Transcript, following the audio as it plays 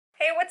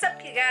What's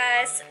up, you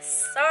guys?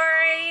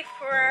 Sorry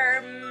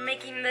for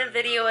making the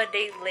video a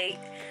day late.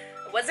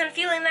 I wasn't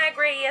feeling that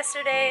great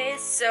yesterday,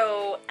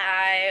 so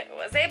I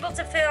was able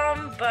to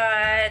film,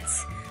 but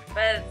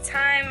by the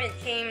time it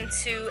came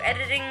to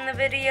editing the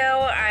video,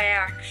 I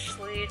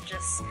actually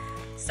just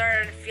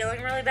started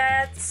feeling really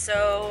bad,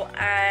 so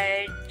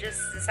I just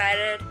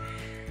decided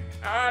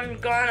I'm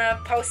gonna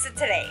post it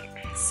today.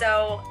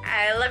 So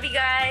I love you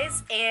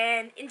guys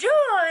and enjoy!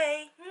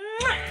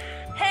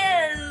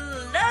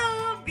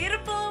 Hello,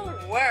 beautiful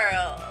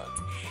world!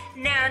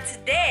 Now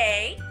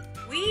today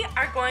we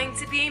are going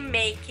to be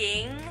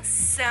making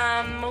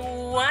some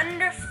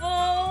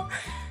wonderful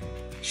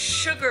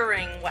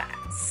sugaring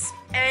wax.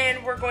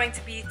 And we're going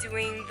to be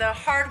doing the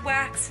hard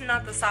wax,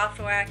 not the soft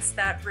wax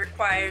that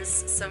requires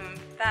some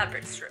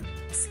fabric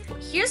strips.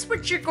 Here's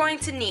what you're going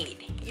to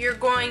need. You're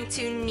going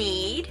to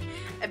need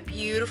a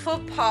beautiful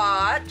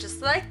pot,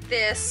 just like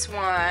this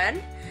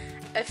one,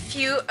 a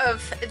few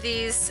of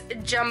these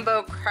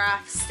jumbo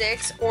craft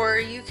sticks, or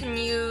you can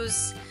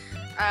use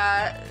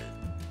a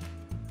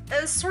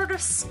sort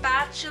of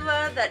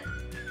spatula that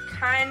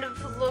kind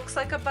of looks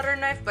like a butter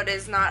knife, but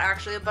is not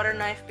actually a butter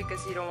knife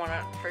because you don't want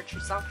to hurt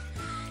yourself.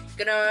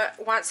 You're gonna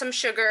want some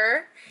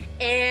sugar,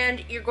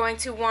 and you're going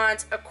to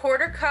want a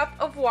 1/4 cup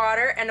of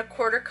water and a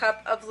 1/4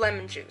 cup of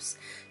lemon juice.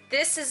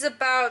 This is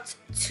about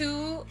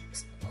 2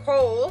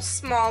 whole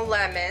small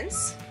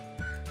lemons.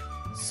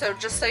 So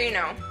just so you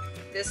know,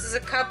 this is a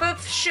cup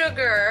of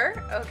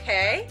sugar,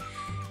 okay?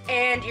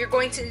 And you're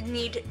going to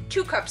need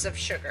 2 cups of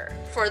sugar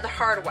for the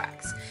hard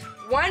wax.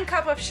 1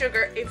 cup of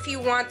sugar if you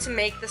want to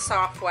make the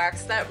soft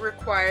wax that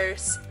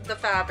requires the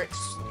fabric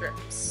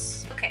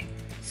strips. Okay,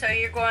 so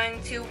you're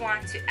going to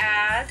want to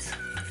add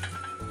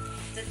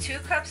the 2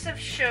 cups of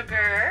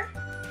sugar.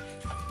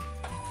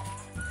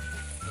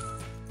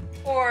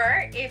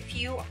 Or if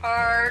you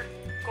are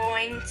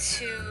going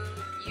to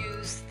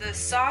use the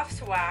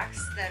soft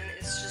wax, then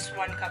it's just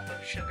 1 cup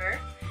of sugar.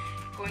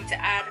 Going to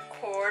add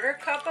a 1/4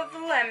 cup of the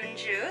lemon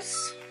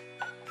juice,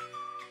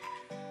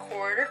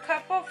 1/4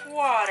 cup of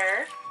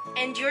water,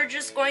 and you're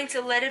just going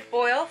to let it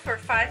boil for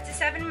 5 to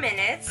 7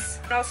 minutes.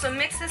 And also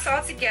mix this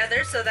all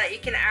together so that you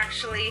can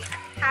actually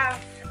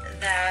have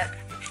that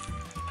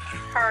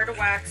hard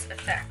wax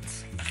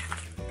effect.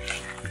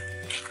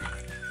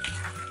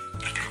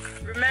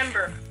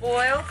 Remember,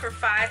 boil for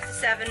 5 to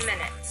 7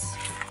 minutes.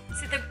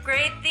 See, the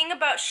great thing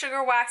about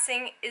sugar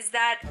waxing is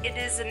that it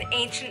is an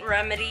ancient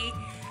remedy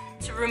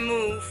to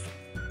remove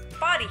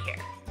body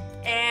hair.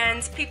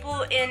 And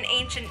people in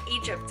ancient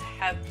Egypt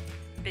have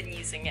been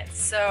using it.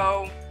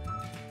 So,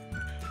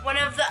 one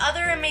of the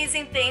other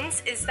amazing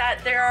things is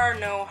that there are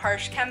no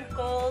harsh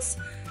chemicals.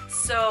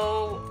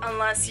 So,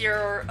 unless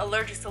you're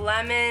allergic to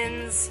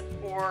lemons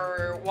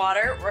or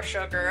water or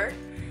sugar,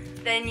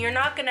 then you're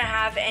not gonna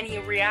have any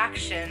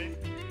reaction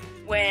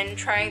when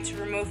trying to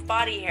remove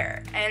body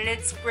hair. And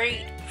it's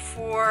great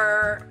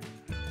for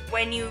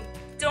when you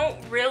don't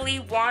really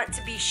want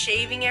to be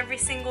shaving every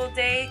single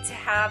day to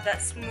have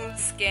that smooth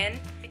skin.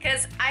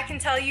 Because I can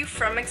tell you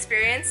from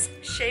experience,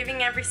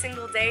 shaving every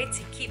single day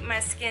to keep my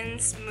skin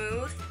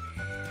smooth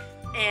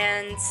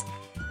and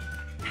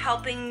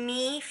helping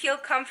me feel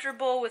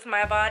comfortable with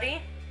my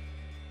body,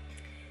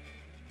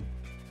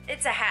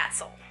 it's a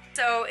hassle.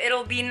 So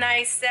it'll be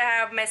nice to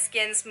have my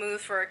skin smooth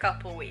for a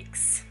couple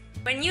weeks.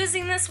 When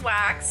using this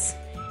wax,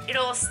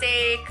 it'll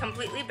stay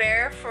completely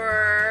bare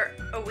for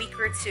a week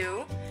or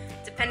 2,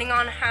 depending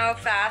on how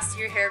fast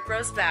your hair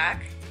grows back.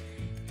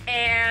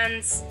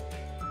 And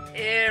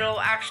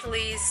it'll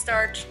actually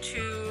start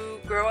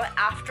to grow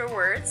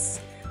afterwards,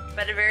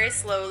 but very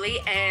slowly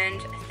and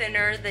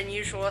thinner than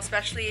usual,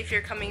 especially if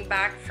you're coming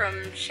back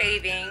from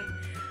shaving.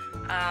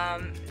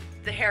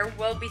 The hair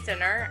will be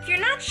thinner. If you're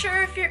not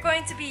sure if you're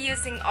going to be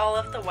using all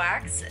of the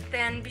wax,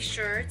 then be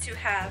sure to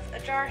have a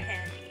jar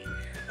handy,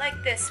 like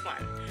this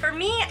one. For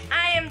me,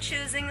 I am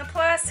choosing a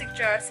plastic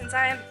jar since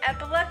I am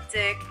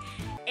epileptic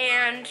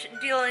and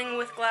dealing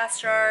with glass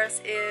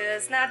jars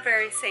is not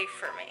very safe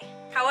for me.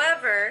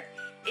 However,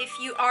 if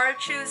you are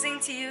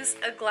choosing to use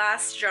a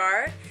glass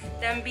jar,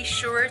 then be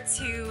sure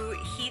to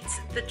heat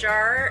the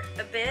jar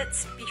a bit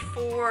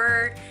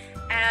before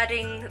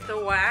adding the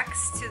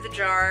wax to the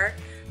jar,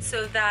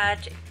 so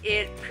that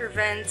it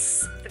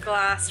prevents the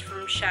glass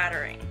from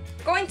shattering.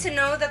 You're going to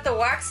know that the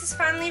wax is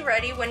finally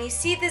ready when you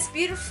see this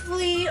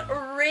beautifully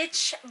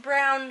rich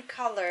brown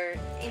color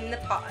in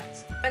the pot.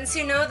 Once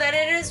you know that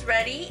it is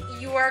ready,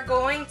 you are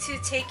going to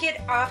take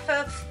it off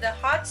of the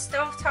hot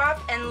stove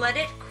top and let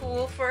it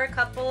cool for a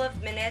couple of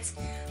minutes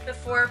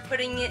before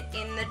putting it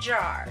in the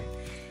jar.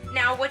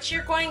 Now what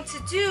you're going to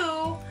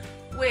do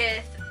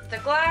with the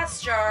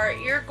glass jar,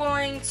 you're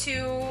going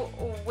to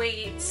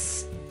wait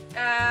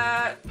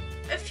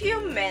a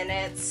few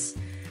minutes,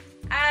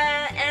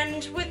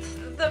 and with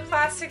the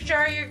plastic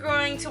jar you're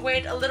going to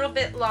wait a little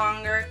bit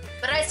longer,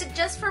 but I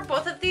suggest for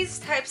both of these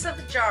types of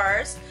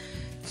jars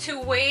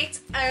to wait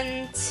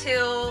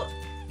until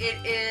it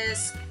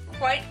is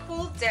quite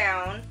cooled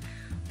down,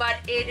 but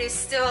it is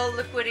still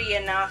liquidy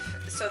enough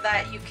so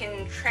that you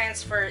can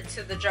transfer it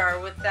to the jar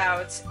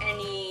without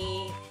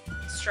any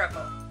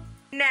struggle.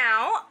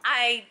 Now,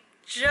 I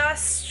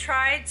just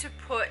tried to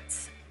put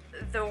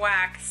the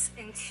wax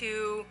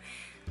into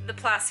the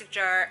plastic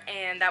jar,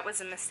 and that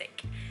was a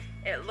mistake.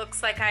 It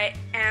looks like I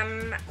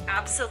am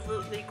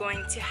absolutely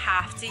going to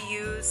have to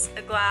use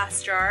a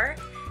glass jar.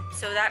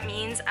 So that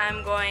means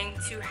I'm going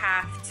to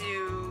have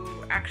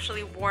to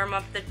actually warm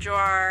up the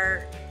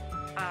jar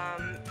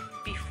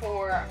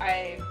before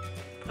I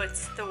put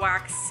the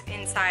wax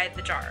inside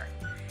the jar.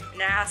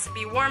 And it has to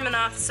be warm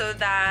enough so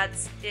that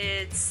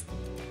it's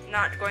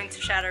not going to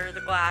shatter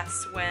the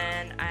glass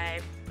when I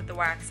put the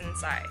wax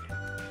inside.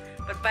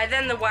 But by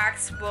then the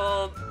wax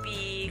will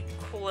be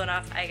cool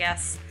enough, I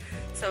guess,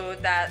 so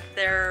that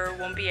there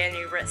won't be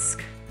any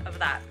risk of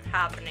that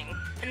happening.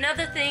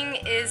 Another thing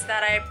is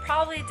that I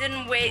probably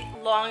didn't wait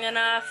long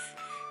enough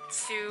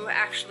to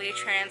actually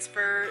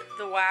transfer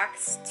the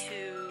wax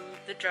to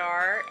the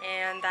jar,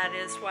 and that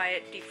is why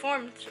it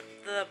deformed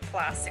the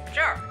plastic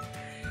jar.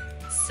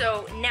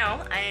 So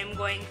now I am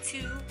going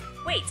to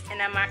wait,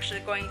 and I'm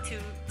actually going to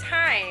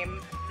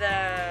time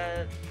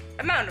the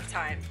amount of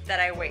time that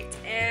I wait.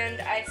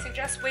 And I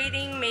suggest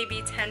waiting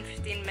maybe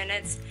 10-15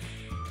 minutes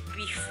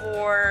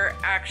before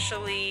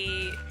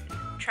actually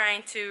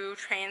trying to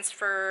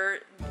transfer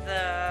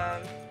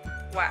the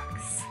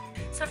wax.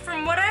 So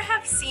from what I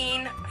have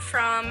seen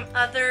from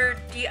other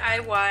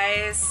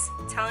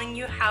DIYs telling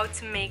you how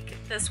to make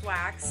this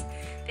wax,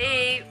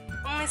 they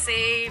only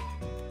say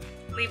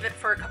leave it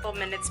for a couple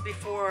minutes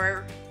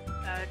before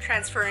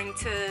transferring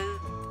to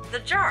the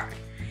jar.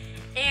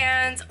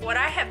 And what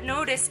I have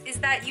noticed is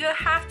that you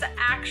have to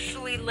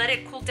actually let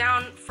it cool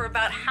down for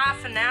about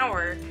half an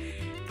hour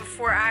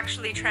before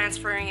actually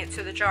transferring it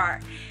to the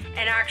jar,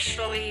 and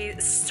actually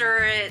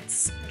stir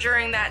it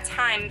during that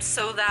time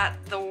so that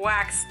the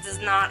wax does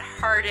not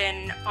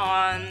harden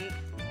on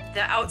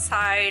the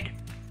outside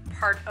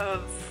part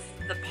of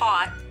the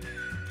pot,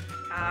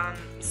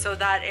 so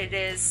that it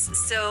is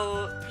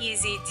still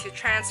easy to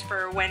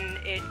transfer when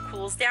it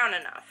cools down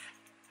enough.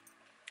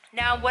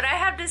 Now, what I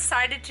have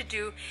decided to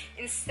do,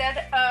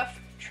 instead of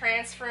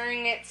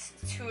transferring it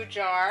to a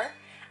jar,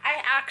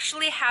 I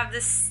actually have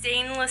this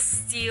stainless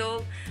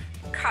steel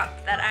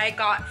cup that I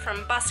got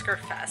from Busker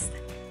Fest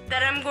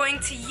that I'm going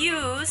to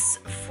use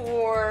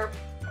for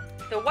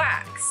the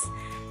wax.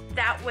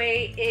 That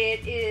way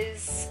it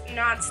is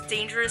not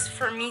dangerous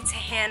for me to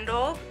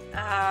handle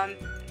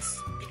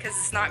because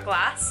it's not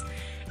glass,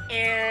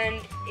 and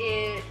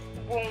it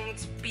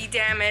won't be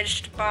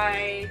damaged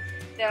by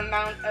the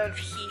amount of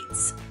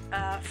heat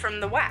from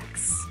the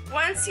wax.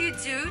 Once you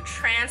do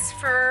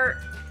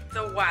transfer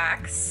the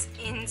wax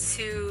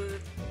into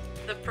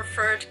the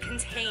preferred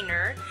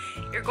container,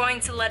 you're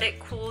going to let it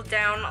cool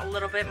down a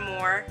little bit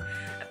more,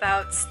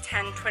 about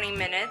 10-20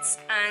 minutes,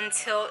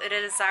 until it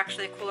is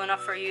actually cool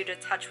enough for you to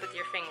touch with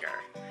your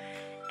finger.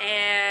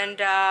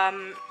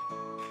 And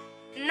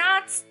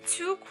not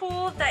too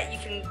cool that you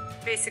can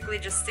basically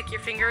just stick your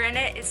finger in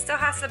it. It still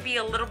has to be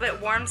a little bit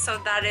warm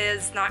so that it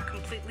is not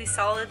completely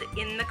solid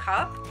in the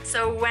cup.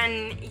 So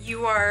when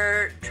you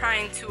are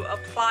trying to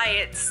apply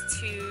it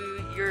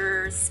to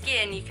your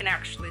skin, you can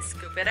actually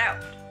scoop it out.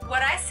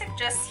 What I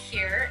suggest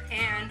here,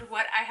 and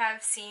what I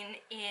have seen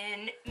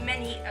in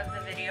many of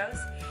the videos,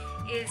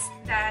 is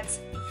that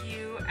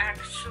you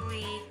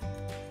actually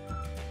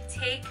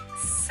take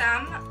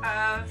some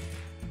of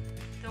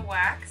the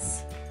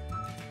wax,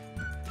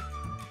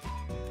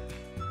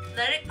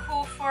 let it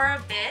cool for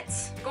a bit.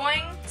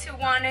 Going to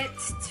want it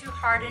to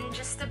harden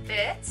just a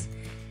bit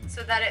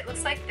so that it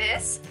looks like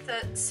this,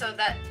 so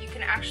that you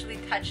can actually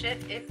touch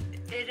it. If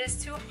it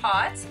is too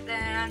hot,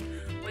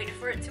 then wait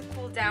for it to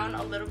cool down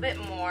a little bit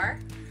more.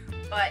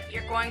 But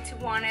you're going to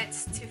want it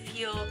to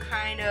feel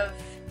kind of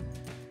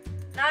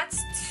not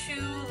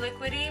too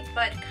liquidy,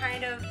 but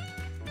kind of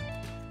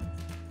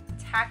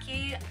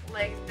tacky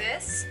like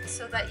this,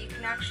 so that you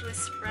can actually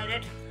spread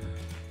it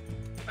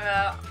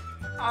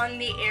on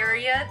the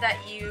area that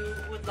you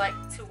would like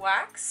to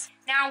wax.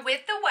 Now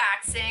with the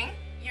waxing,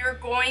 you're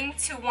going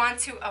to want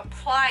to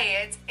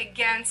apply it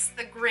against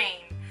the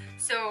grain,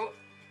 so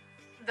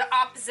the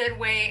opposite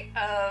way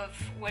of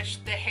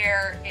which the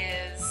hair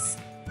is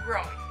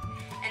growing.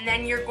 And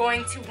then you're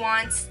going to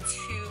want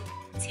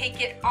to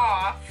take it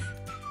off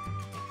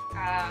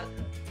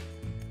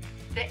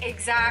the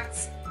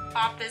exact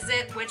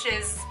opposite, which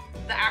is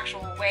the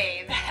actual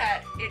way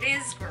that it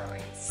is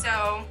growing.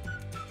 So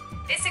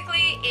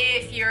basically,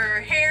 if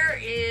your hair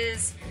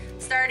is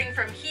starting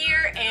from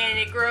here and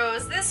it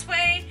grows this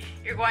way,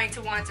 you're going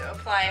to want to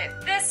apply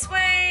it this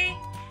way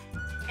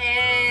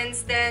and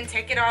then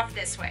take it off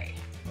this way.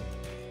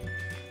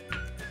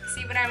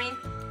 See what I mean?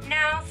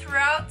 Now,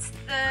 throughout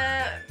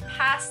the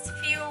past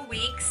few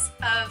weeks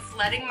of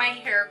letting my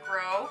hair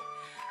grow,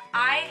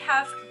 I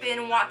have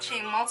been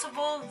watching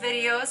multiple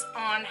videos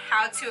on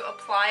how to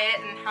apply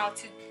it and how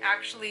to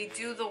actually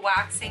do the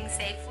waxing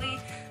safely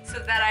so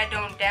that I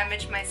don't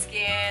damage my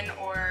skin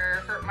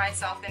or hurt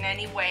myself in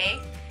any way.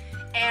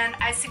 And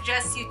I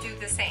suggest you do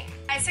the same.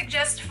 I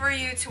suggest for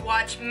you to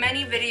watch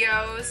many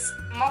videos,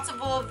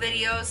 multiple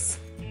videos,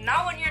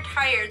 not when you're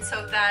tired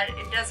so that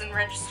it doesn't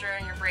register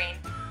in your brain,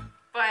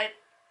 but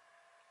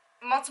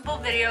multiple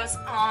videos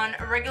on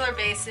a regular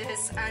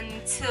basis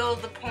until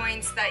the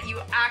point that you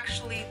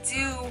actually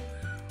do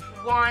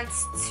want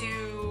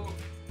to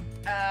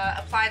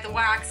apply the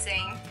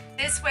waxing.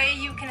 This way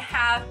you can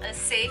have a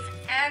safe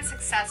and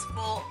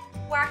successful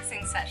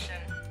waxing session.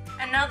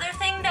 Another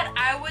thing that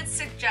I would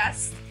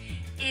suggest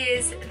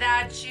is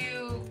that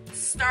you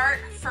start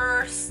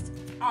first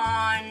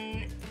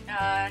on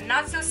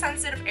not so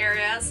sensitive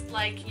areas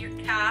like your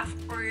calf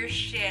or your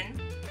shin,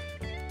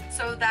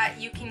 so that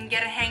you can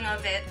get a hang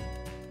of it,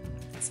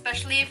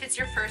 especially if it's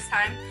your first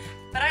time.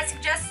 But I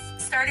suggest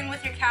starting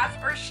with your calf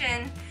or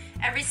shin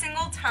every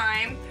single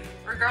time,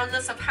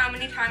 regardless of how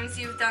many times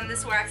you've done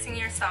this waxing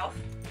yourself,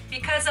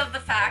 because of the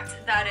fact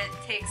that it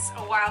takes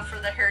a while for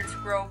the hair to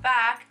grow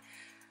back,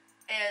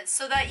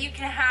 so that you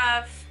can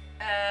have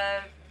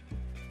a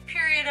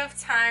period of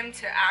time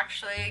to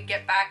actually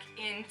get back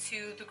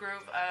into the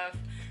groove of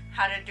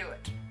how to do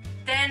it.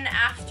 Then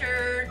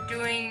after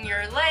doing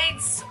your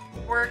legs,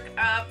 work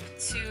up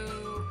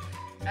to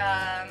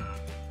a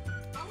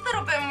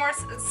little bit more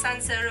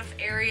sensitive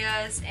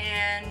areas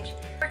and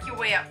work your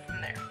way up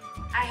from there.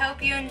 I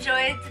hope you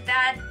enjoyed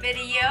that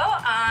video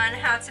on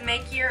how to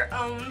make your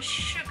own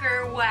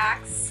sugar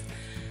wax.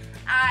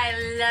 I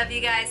love you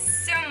guys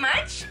so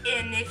much,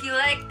 and if you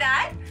like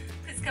that,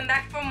 please come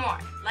back for more.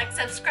 Like,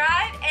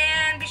 subscribe,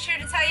 and be sure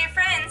to tell your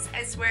friends.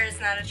 I swear it's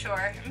not a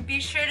chore.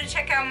 Be sure to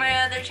check out my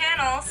other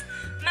channels,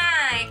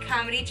 my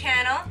comedy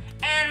channel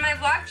and my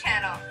vlog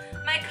channel.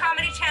 My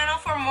comedy channel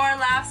for more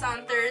laughs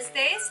on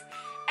Thursdays,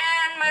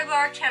 and my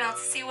vlog channel to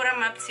see what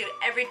I'm up to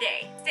every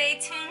day. Stay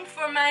tuned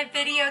for my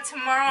video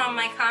tomorrow on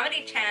my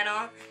comedy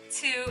channel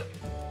to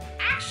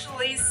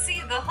actually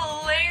see the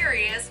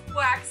hilarious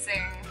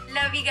waxing.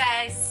 Love you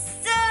guys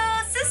so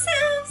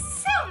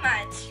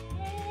much.